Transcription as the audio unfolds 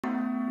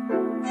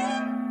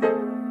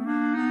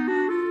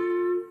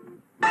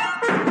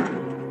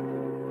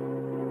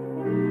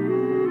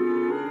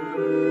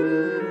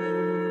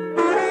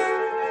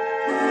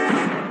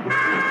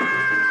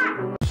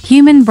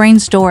Human brain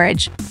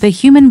storage. The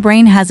human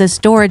brain has a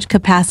storage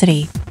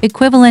capacity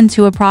equivalent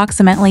to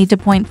approximately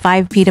 2.5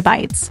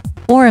 petabytes,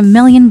 or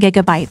 1,000,000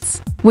 gigabytes,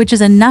 which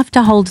is enough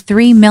to hold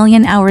 3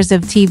 million hours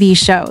of TV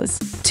shows.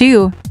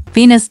 2.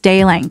 Venus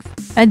day length.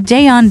 A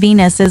day on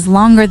Venus is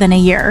longer than a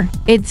year.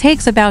 It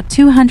takes about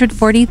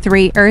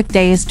 243 Earth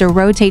days to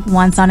rotate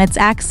once on its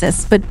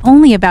axis, but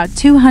only about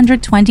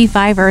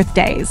 225 Earth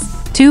days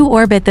to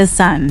orbit the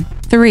Sun.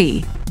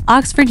 3.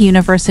 Oxford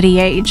University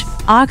age.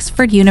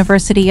 Oxford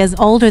University is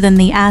older than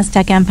the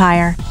Aztec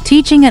Empire.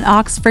 Teaching at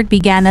Oxford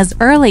began as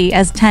early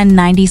as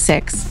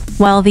 1096,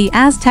 while the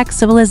Aztec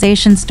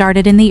civilization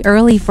started in the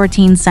early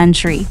 14th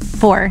century.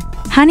 4.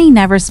 Honey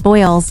never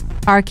spoils.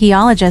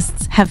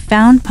 Archaeologists have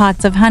found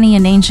pots of honey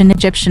in ancient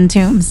Egyptian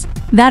tombs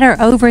that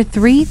are over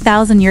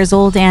 3,000 years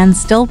old and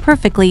still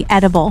perfectly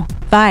edible.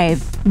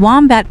 5.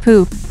 Wombat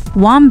poop.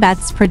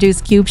 Wombats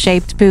produce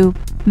cube-shaped poop.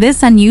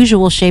 This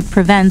unusual shape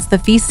prevents the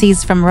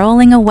feces from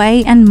rolling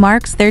away and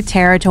marks their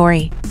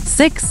territory.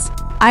 6.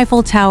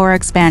 Eiffel Tower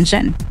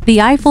expansion. The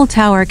Eiffel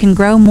Tower can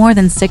grow more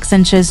than 6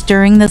 inches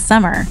during the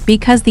summer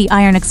because the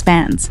iron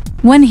expands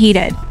when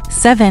heated.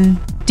 7.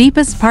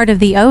 Deepest part of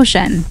the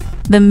ocean.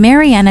 The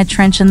Mariana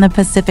Trench in the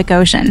Pacific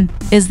Ocean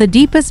is the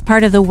deepest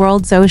part of the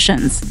world's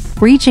oceans,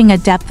 reaching a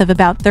depth of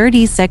about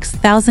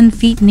 36,000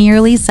 feet,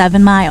 nearly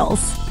 7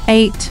 miles.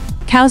 8.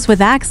 Cows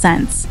with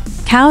accents.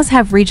 Cows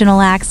have regional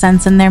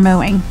accents in their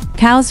mooing.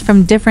 Cows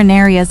from different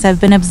areas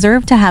have been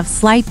observed to have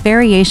slight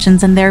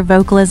variations in their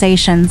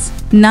vocalizations.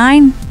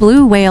 9.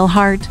 Blue whale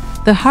heart.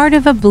 The heart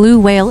of a blue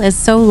whale is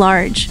so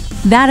large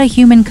that a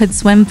human could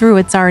swim through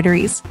its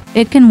arteries.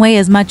 It can weigh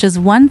as much as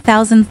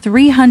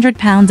 1,300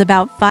 pounds,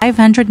 about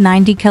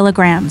 590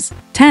 kilograms.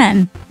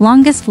 10.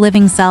 Longest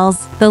living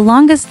cells. The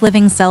longest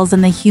living cells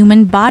in the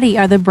human body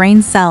are the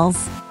brain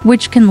cells,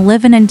 which can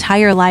live an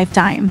entire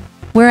lifetime,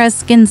 whereas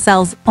skin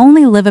cells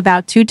only live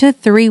about 2 to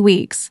 3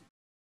 weeks.